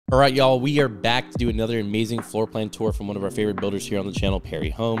All right, y'all, we are back to do another amazing floor plan tour from one of our favorite builders here on the channel, Perry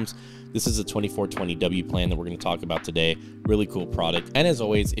Homes. This is a 2420W plan that we're going to talk about today. Really cool product. And as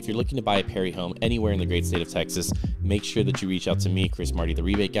always, if you're looking to buy a Perry home anywhere in the great state of Texas, make sure that you reach out to me, Chris Marti, the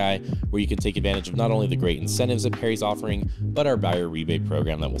Rebate Guy, where you can take advantage of not only the great incentives that Perry's offering, but our buyer rebate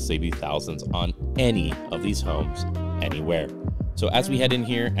program that will save you thousands on any of these homes anywhere. So as we head in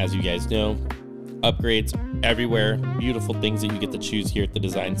here, as you guys know, upgrades everywhere, beautiful things that you get to choose here at the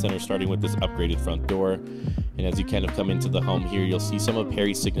design center, starting with this upgraded front door. And as you kind of come into the home here, you'll see some of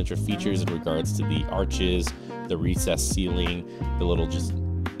Perry's signature features in regards to the arches, the recessed ceiling, the little just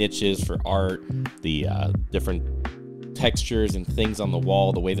niches for art, the different textures and things on the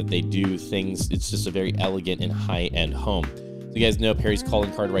wall, the way that they do things. It's just a very elegant and high-end home. So you guys know Perry's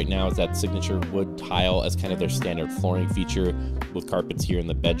calling card right now is that signature wood tile as kind of their standard flooring feature with carpets here in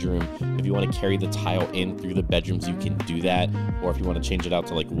the bedroom. If you want to carry the tile in through the bedrooms, you can do that. Or if you want to change it out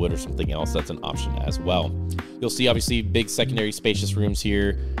to like wood or something else, that's an option as well. You'll see obviously big secondary spacious rooms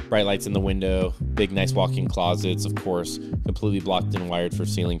here, bright lights in the window, big nice walk-in closets, of course, completely blocked and wired for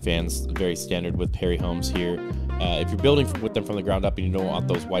ceiling fans, very standard with Perry homes here. If you're building with them from the ground up and you don't want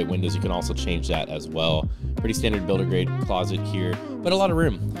those white windows, you can also change that as well. Pretty standard builder grade closet here, but a lot of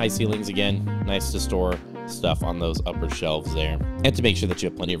room. High ceilings again, nice to store stuff on those upper shelves there, and to make sure that you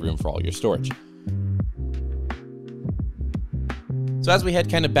have plenty of room for all your storage. So as we head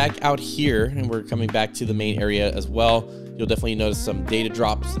kind of back out here, and we're coming back to the main area as well, you'll definitely notice some data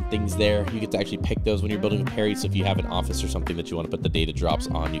drops and things there. You get to actually pick those when you're building with Perry, so if you have an office or something that you want to put the data drops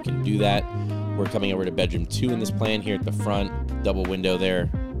on, you can do that. We're coming over to bedroom 2 in this plan here at the front, double window there,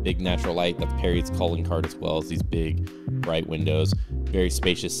 big natural light. That's Perry's calling card, as well as these big bright windows. Very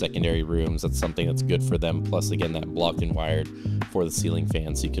spacious secondary rooms. That's something that's good for them. Plus, again, that blocked and wired for the ceiling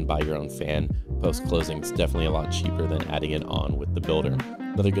fan, so you can buy your own fan post-closing. It's definitely a lot cheaper than adding it on with the builder.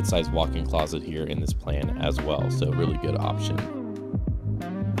 Another good sized walk-in closet here in this plan as well, so really good option.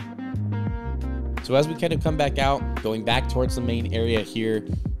 So as we kind of come back out, going back towards the main area here,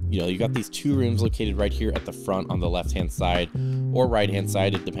 you know, you got these 2 rooms located right here at the front on the left-hand side or right-hand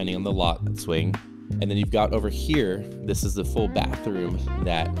side, depending on the lot swing. And then you've got over here, this is the full bathroom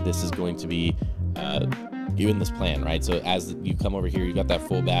that this is going to be in this plan, right? So as you come over here, you got that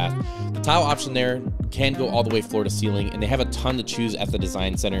full bath. The tile option there can go all the way floor to ceiling, and they have a ton to choose at the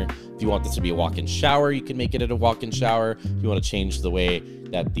design center. If you want this to be a walk-in shower, you can make it at a walk-in shower. If you want to change the way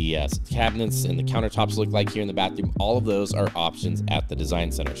that the cabinets and the countertops look like here in the bathroom, all of those are options at the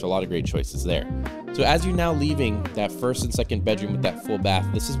design center. So a lot of great choices there. So as you're now leaving that first and second bedroom with that full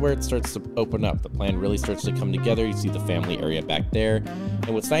bath, this is where it starts to open up. The plan really starts to come together. You see the family area back there. And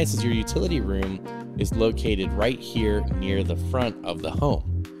what's nice is your utility room is located right here near the front of the home.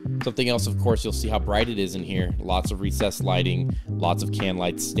 Something else, of course, you'll see how bright it is in here. Lots of recessed lighting, lots of can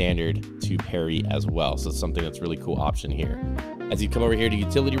lights standard to Perry as well. So it's something that's a really cool option here. As you come over here to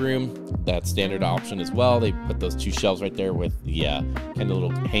utility room, that's standard option as well. They put those 2 shelves right there with the kind of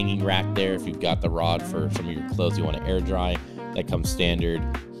little hanging rack there. If you've got the rod for some of your clothes you want to air dry, that comes standard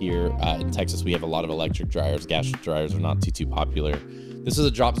here. In Texas, we have a lot of electric dryers. Gas dryers are not too popular. This is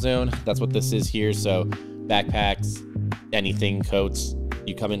a drop zone. That's what this is here. So backpacks, anything, coats.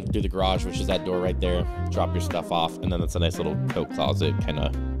 You come in through the garage, which is that door right there, drop your stuff off, and then that's a nice little coat closet, kind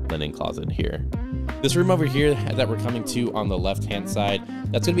of linen closet here. This room over here that we're coming to on the left-hand side,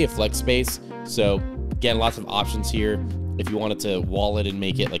 that's going to be a flex space. So again, lots of options here. If you wanted to wall it and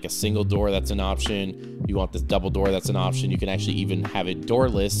make it like a single door, that's an option. If you want this double door, that's an option. You can actually even have it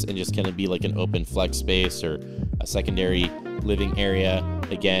doorless and just kind of be like an open flex space or a secondary living area.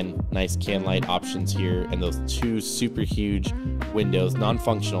 Again, nice can light options here, and those 2 super huge windows,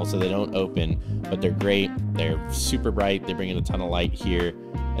 non-functional, so they don't open, but they're great. They're super bright. They bring in a ton of light here.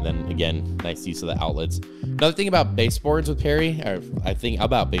 And then again, nice use of the outlets. Another thing about baseboards with Perry, or I think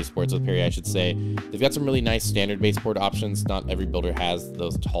about baseboards with Perry, I should say, they've got some really nice standard baseboard options. Not every builder has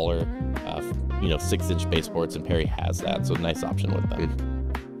those taller, 6-inch baseboards, and Perry has that. So nice option with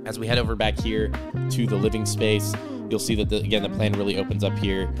them. As we head over back here to the living space, you'll see that again, the plan really opens up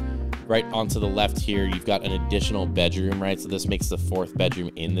here. Right onto the left here, you've got an additional bedroom, right? So this makes the 4th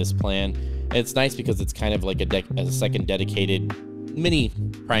bedroom in this plan. And it's nice because it's kind of like a second dedicated mini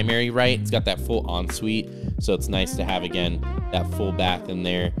primary, right? It's got that full ensuite, so it's nice to have, again, that full bath in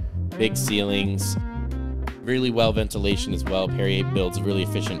there. Big ceilings, really well ventilation as well. Perry builds really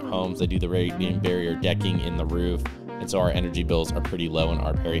efficient homes. They do the radiant barrier decking in the roof, and so our energy bills are pretty low in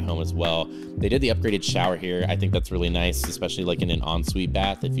our Perry home as well. They did the upgraded shower here. I think that's really nice, especially like in an ensuite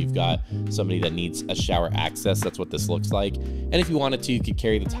bath. If you've got somebody that needs a shower access, that's what this looks like. And if you wanted to, you could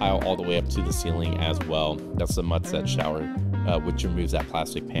carry the tile all the way up to the ceiling as well. That's the mud set shower which removes that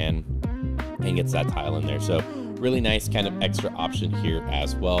plastic pan and gets that tile in there. So really nice kind of extra option here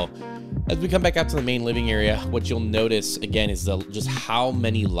as well. As we come back out to the main living area, what you'll notice again is just how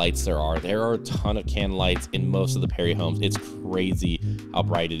many lights there are. There are a ton of can lights in most of the Perry homes. It's crazy how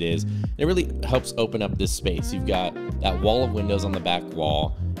bright it is. It really helps open up this space. You've got that wall of windows on the back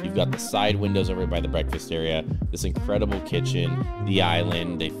wall. You've got the side windows over by the breakfast area, this incredible kitchen, the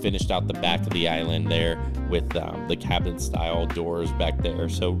island. They finished out the back of the island there with the cabinet style doors back there.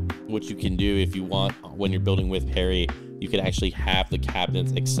 So what you can do if you want when you're building with Perry, you can actually have the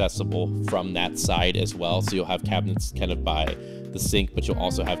cabinets accessible from that side as well. So you'll have cabinets kind of by the sink, but you'll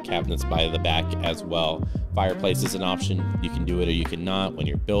also have cabinets by the back as well. Fireplace is an option. You can do it or you can not. When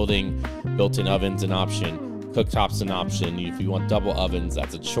you're building, built-in oven's an option. Cooktop's an option. If you want double ovens,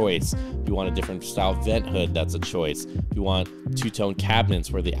 that's a choice. If you want a different style vent hood, that's a choice. If you want two-tone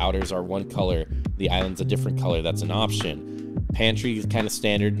cabinets where the outers are one color, the island's a different color, that's an option. Pantry is kind of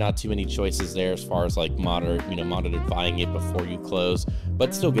standard, not too many choices there as far as like modifying it before you close,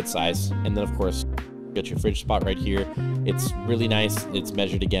 but still good size. And then of course, you got your fridge spot right here. It's really nice. It's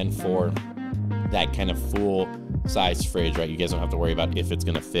measured again for that kind of full size fridge, right? You guys don't have to worry about if it's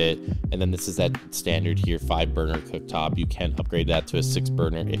gonna fit. And then this is that standard here 5-burner cooktop. You can upgrade that to a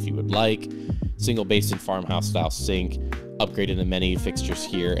 6-burner if you would like. Single basin farmhouse style sink. Upgraded the many fixtures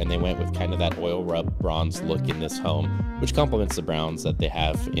here, and they went with kind of that oil rub bronze look in this home, which complements the browns that they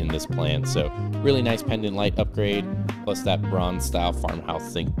have in this plan. So really nice pendant light upgrade, plus that bronze style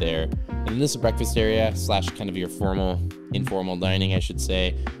farmhouse sink there. And then this is a breakfast area slash kind of your informal dining, I should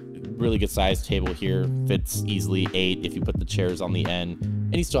say. Really good sized table here, fits easily 8 if you put the chairs on the end,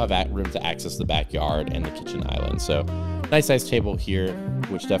 and you still have room to access the backyard and the kitchen island. So nice sized table here,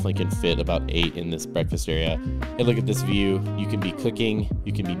 which definitely can fit about 8 in this breakfast area. And look at this view. You can be cooking,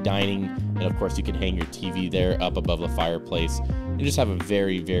 you can be dining, and of course you can hang your TV there up above the fireplace and just have a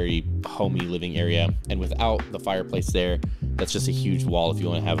very, very homey living area. And without the fireplace there, that's just a huge wall if you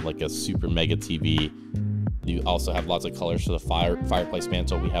want to have like a super mega TV. You also have lots of colors for the fireplace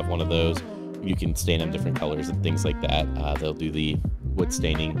mantle. We have one of those. You can stain them different colors and things like that. They'll do the wood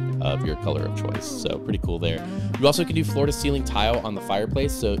staining of your color of choice. So pretty cool there. You also can do floor to ceiling tile on the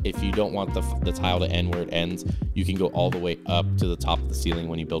fireplace. So if you don't want the tile to end where it ends, you can go all the way up to the top of the ceiling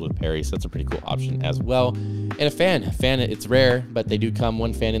when you build with Perry. So that's a pretty cool option as well. And a fan, it's rare, but they do come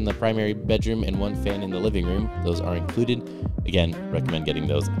 1 fan in the primary bedroom and 1 fan in the living room. Those are included. Again, recommend getting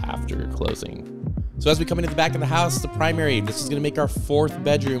those after closing. So as we come into the back of the house, the primary, this is gonna make our 4th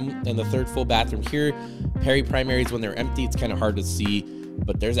bedroom and the 3rd full bathroom here. Perry primaries, when they're empty, it's kind of hard to see,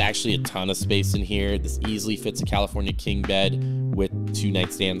 but there's actually a ton of space in here. This easily fits a California king bed with 2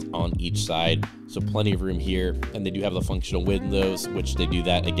 nightstands on each side. So plenty of room here. And they do have the functional windows, which they do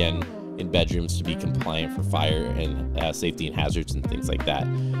that again in bedrooms to be compliant for fire and safety and hazards and things like that.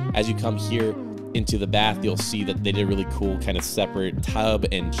 As you come here into the bath, you'll see that they did a really cool kind of separate tub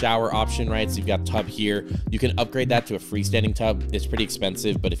and shower option, right? So you've got tub here. You can upgrade that to a freestanding tub. It's pretty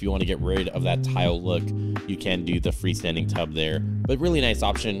expensive, but if you want to get rid of that tile look, you can do the freestanding tub there. But really nice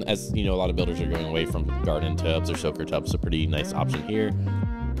option. As you know, a lot of builders are going away from garden tubs or soaker tubs, so pretty nice option here.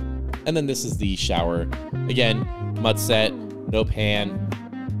 And then this is the shower. Again, mud set, no pan.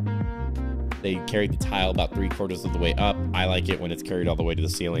 They carried the tile about 3/4 of the way up. I like it when it's carried all the way to the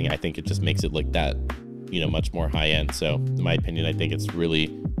ceiling. I think it just makes it look that, much more high end. So in my opinion, I think it's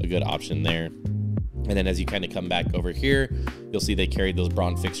really a good option there. And then as you kind of come back over here, you'll see they carried those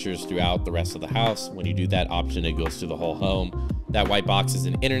bronze fixtures throughout the rest of the house. When you do that option, it goes through the whole home. That white box is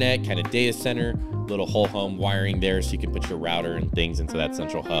an internet, kind of data center, little whole home wiring there so you can put your router and things into that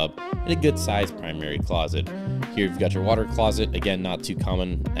central hub, and a good sized primary closet. Here you've got your water closet. Again, not too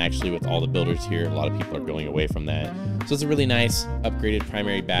common actually with all the builders here. A lot of people are going away from that. So it's a really nice upgraded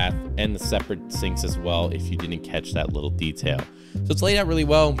primary bath and the separate sinks as well if you didn't catch that little detail. So it's laid out really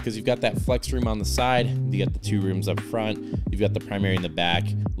well because you've got that flex room on the side, you got the 2 rooms up front, you've got the primary in the back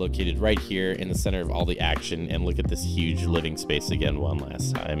located right here in the center of all the action, and look at this huge living space again one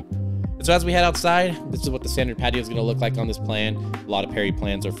last time. And so as we head outside, this is what the standard patio is going to look like on this plan. A lot of Perry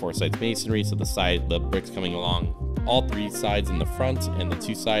plans are 4 sides masonry, so the bricks coming along all 3 sides in the front and the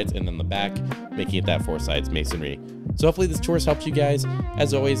 2 sides and then the back, making it that 4 sides masonry. So hopefully this tour has helped you guys.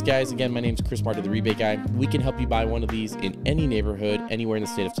 As always, guys, again, my name is Marti, the Rebate Guy. We can help you buy one of these in any neighborhood, anywhere in the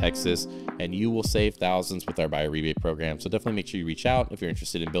state of Texas, and you will save thousands with our buyer rebate program. So definitely make sure you reach out if you're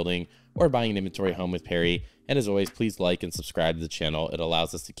interested in building or buying an inventory home with Perry. And as always, please like and subscribe to the channel. It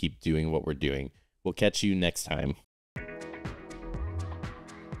allows us to keep doing what we're doing. We'll catch you next time.